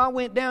everybody know I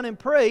went down and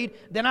prayed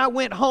than I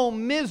went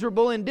home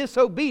miserable in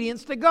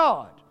disobedience to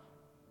God.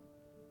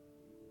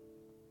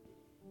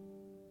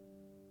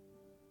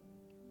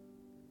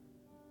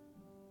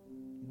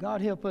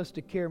 God help us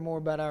to care more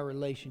about our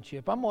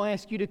relationship. I'm going to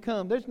ask you to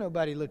come. There's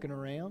nobody looking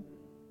around.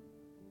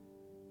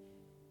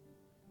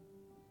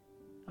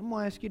 I'm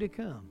going to ask you to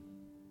come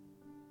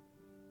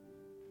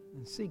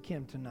and seek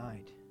Him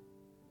tonight.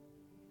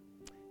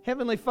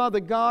 Heavenly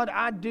Father, God,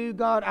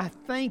 I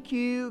thank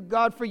you,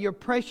 God, for your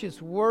precious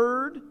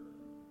word.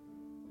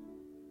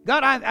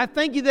 God, I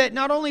thank you that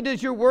not only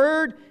does your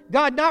word,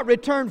 God, not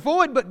return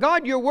void, but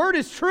God, your word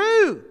is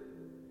true.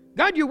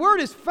 God, your word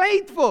is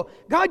faithful.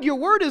 God, your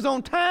word is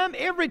on time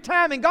every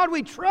time. And God,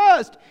 we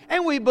trust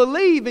and we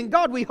believe. And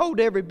God, we hold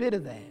every bit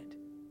of that.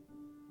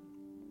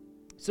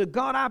 So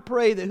God, I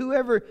pray that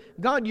whoever,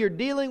 God, you're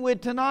dealing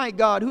with tonight,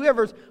 God,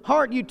 whoever's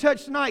heart you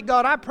touch tonight,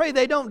 God, I pray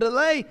they don't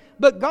delay,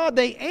 but God,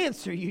 they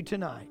answer you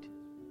tonight.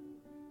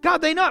 God,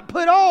 they not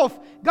put off,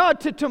 God,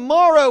 to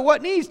tomorrow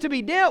what needs to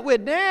be dealt with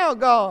now,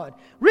 God.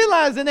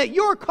 Realizing that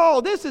your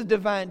call, this is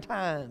divine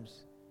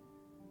times.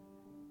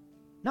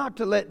 Not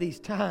to let these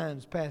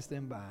times pass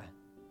them by.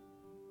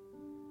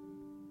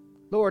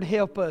 Lord,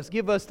 help us.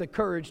 Give us the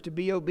courage to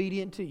be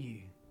obedient to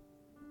you.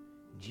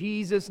 In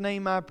Jesus'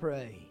 name I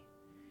pray.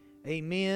 Amen.